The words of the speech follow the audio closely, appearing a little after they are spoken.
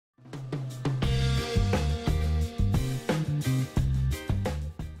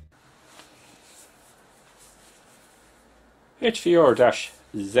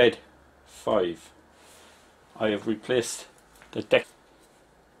HVR-Z5. I have replaced the deck.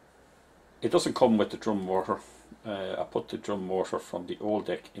 It doesn't come with the drum motor. I put the drum motor from the old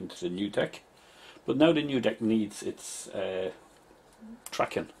deck into the new deck, but now the new deck needs its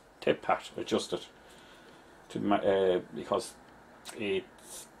tracking tape pad adjusted to because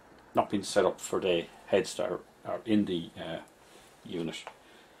it's not been set up for the heads that are in the unit.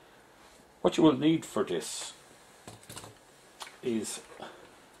 What you will need for this is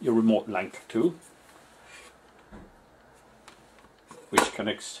your remote LANC tool, which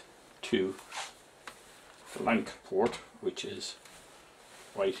connects to the LANC port, which is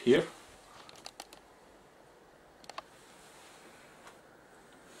right here.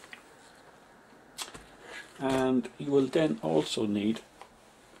 And you will then also need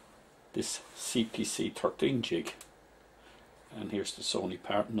this CPC13 jig, and here's the Sony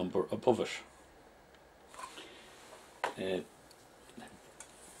part number above it.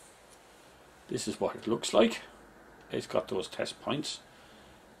 This is what it looks like. It's got those test points.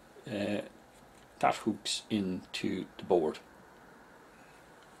 That hooks into the board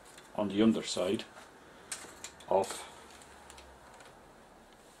on the underside of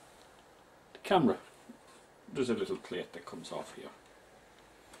the camera. There's a little plate that comes off here.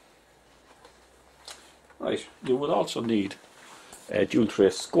 Right, you will also need a dual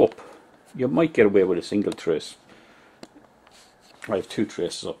trace scope. You might get away with a single trace. I have two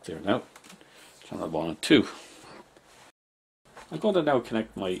traces up there now, channel 1 and 2. I'm going to now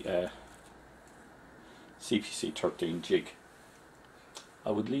connect my CPC13 jig.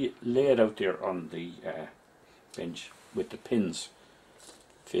 I would lay it out there on the bench with the pins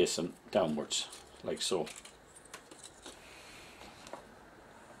facing downwards, like so.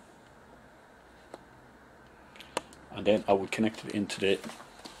 And then I would connect it into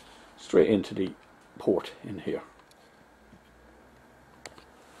straight into the port in here.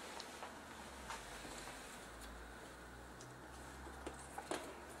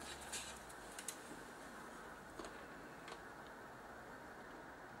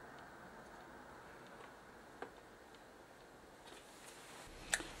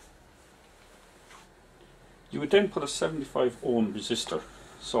 You would then put a 75 ohm resistor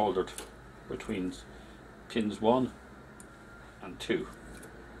soldered between pins 1 and 2.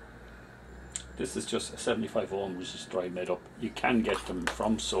 This is just a 75 ohm resistor I made up. You can get them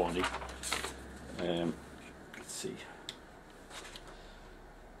from Sony. Let's see.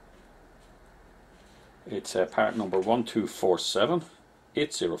 It's part number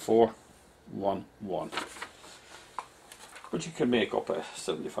 124780411. But you can make up a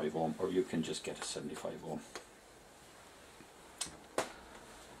 75 ohm, or you can just get a 75 ohm.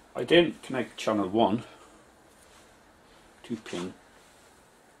 I then connect channel 1 to pin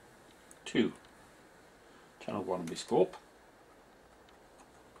 2. Channel 1 of my scope.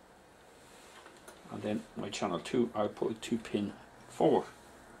 And then my channel 2 I'll put to pin 4.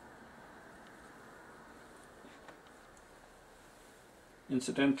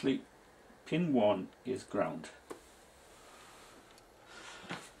 Incidentally, pin 1 is ground.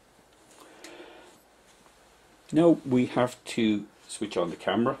 Now we have to switch on the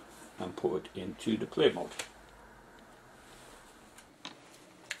camera and put it into the play mode.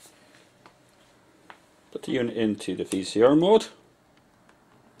 Put the unit into the VCR mode.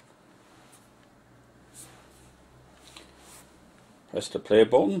 Press the play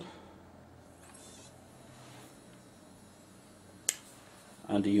button.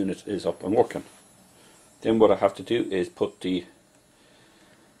 And the unit is up and working. Then what I have to do is put the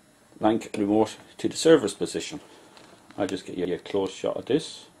LANC remote to the service position. I'll just get you a close shot of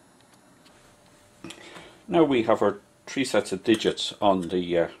this. Now we have our 3 sets of digits on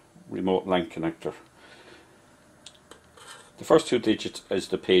the remote LANC connector. The first 2 digits is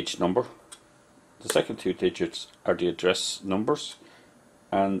the page number. The second 2 digits are the address numbers.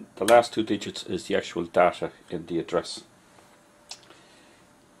 And the last 2 digits is the actual data in the address.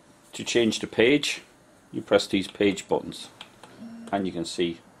 To change the page, you press these page buttons and you can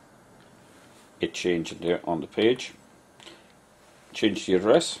see it changing there on the page. Change the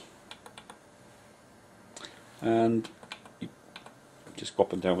address and you just go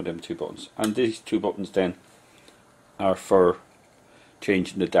up and down with them 2 buttons, and these 2 buttons then are for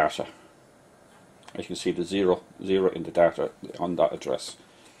changing the data. As you can see, the 0 in the data on that address,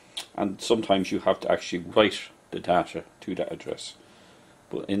 and sometimes you have to actually write the data to that address,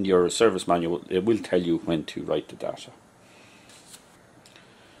 but in your service manual it will tell you when to write the data.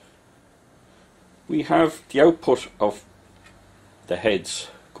 We have the output of the heads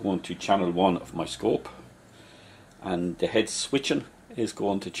going to channel 1 of my scope, and the head switching is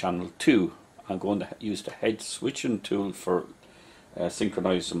going to channel 2 I'm going to use the head switching tool for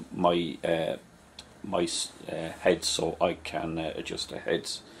synchronizing my heads, so I can adjust the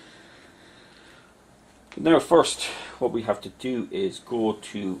heads. Now first what we have to do is go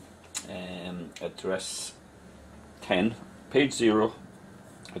to address 10, page 0,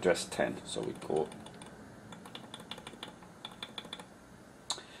 address 10. So we go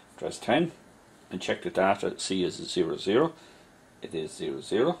address 10 and check the data. C is 00. It is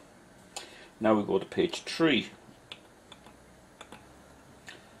 00. Now we go to page 3,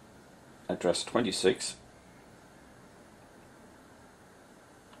 address 26,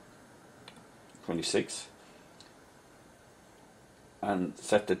 26, and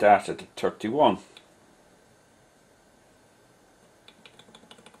set the data to 31.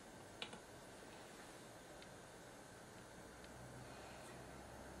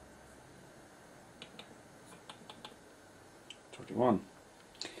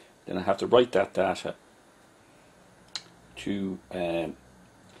 Then I have to write that data to the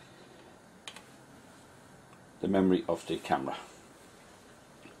memory of the camera.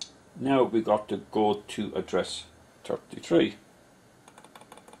 Now we got to go to address 33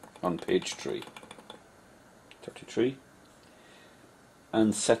 on page 3, 33,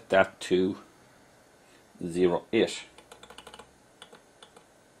 and set that to 08.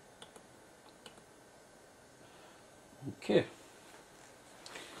 Okay.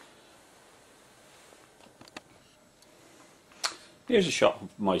 Here's a shot of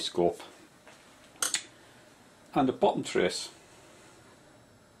my scope, and the bottom trace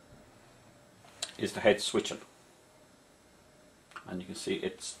is the head switching, and you can see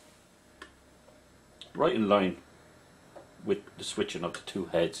it's right in line with the switching of the two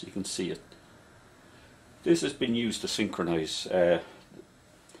heads. You can see it. This has been used to synchronize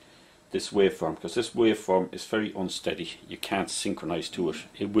this waveform, because this waveform is very unsteady. You can't synchronize to it.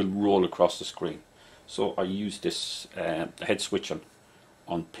 It will roll across the screen. So I use this head switching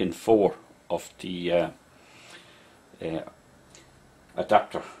on pin 4 of the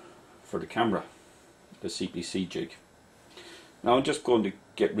adapter for the camera, the CPC jig. Now I'm just going to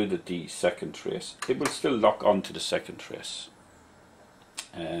get rid of the second trace. It will still lock onto the second trace.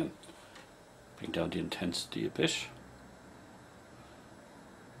 Bring down the intensity a bit.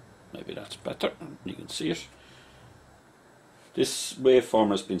 Maybe that's better. You can see it. This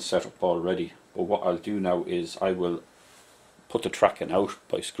waveform has been set up already, but what I'll do now is I will put the tracking out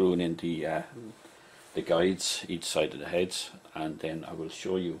by screwing in the guides each side of the heads, and then I will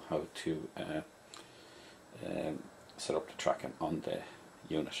show you how to set up the tracking on the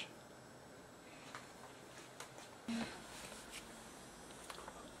unit.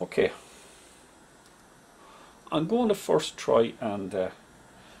 Okay, I'm going to first try and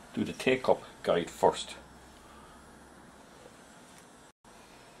do the take-up guide first.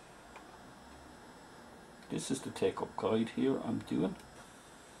 This is the take-up guide here I'm doing.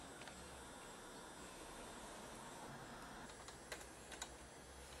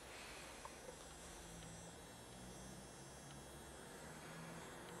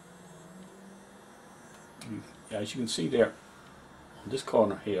 As you can see there, on this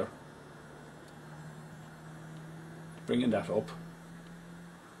corner here, bringing that up.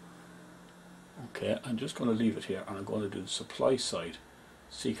 Okay, I'm just going to leave it here, and I'm going to do the supply side,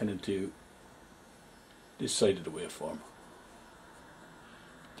 so you can do this side of the waveform.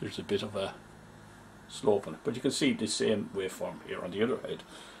 There's a bit of a slope on it, but you can see the same waveform here on the other head,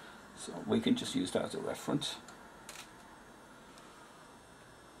 so we can just use that as a reference.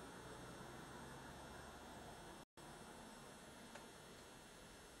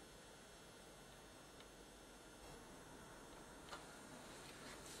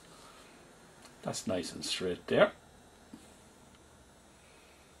 That's nice and straight there.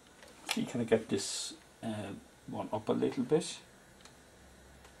 So you kind of get this one up a little bit.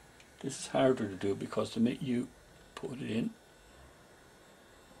 This is harder to do because the minute you put it in,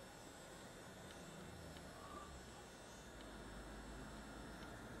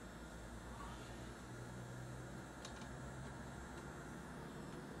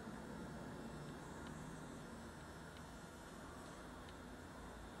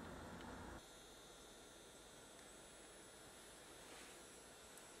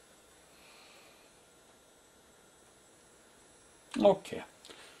 okay,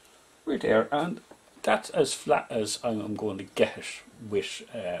 right there, and that's as flat as I'm going to get it with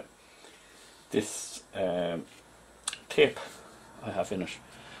this tape I have in it.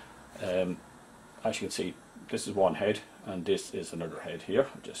 As you can see, this is one head and this is another head here.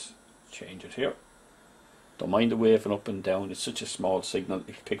 I'll just change it here. Don't mind the waving up and down, it's such a small signal,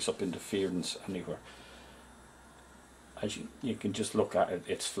 it picks up interference anywhere. As you can just look at it,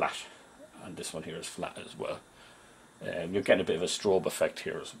 it's flat, and this one here is flat as well. You're getting a bit of a strobe effect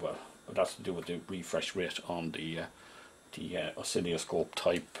here as well, but that's to do with the refresh rate on the oscilloscope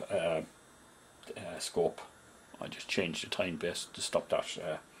type scope. I just changed the time base to stop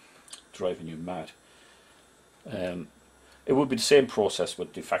that driving you mad. It would be the same process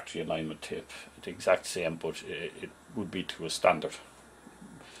with the factory alignment tape, the exact same, but it would be to a standard.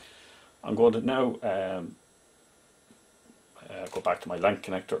 I'm going to now go back to my LANC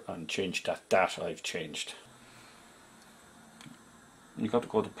connector and change that data I've changed. You've got to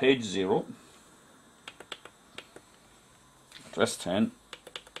go to page 0, address 10,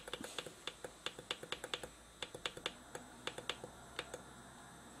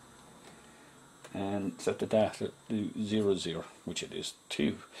 and set the data to 00, which it is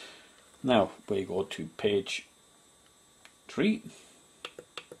 2. Now we go to page 3,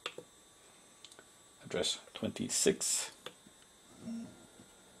 address 26,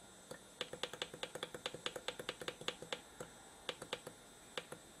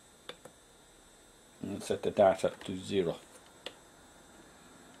 and set the data to 0.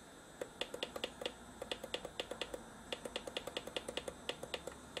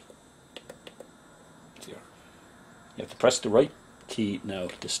 You have to press the right key now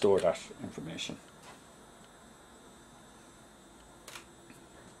to store that information.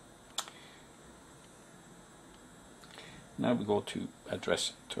 Now we go to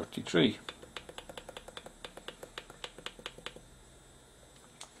address 33.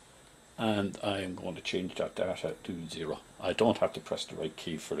 And I am going to change that data to 0. I don't have to press the right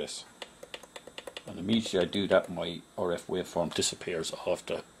key for this. And immediately I do that, my RF waveform disappears off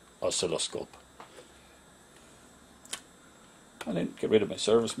the oscilloscope. And then get rid of my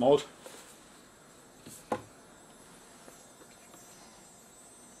service mode.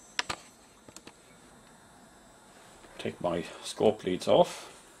 Take my scope leads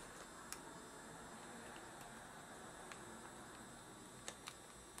off.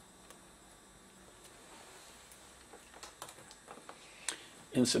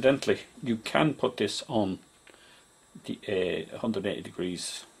 Incidentally, you can put this on the 180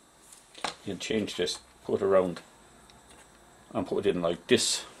 degrees. You can change this, put it around and put it in like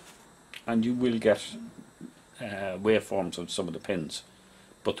this, and you will get waveforms on some of the pins,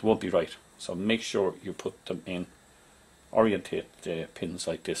 but they won't be right. So make sure you put them in, orientate the pins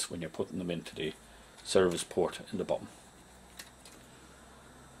like this when you're putting them into the service port in the bottom.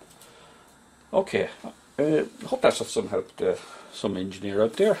 Okay, hope that's of some help to some engineer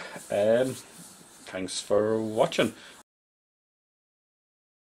out there. Thanks for watching.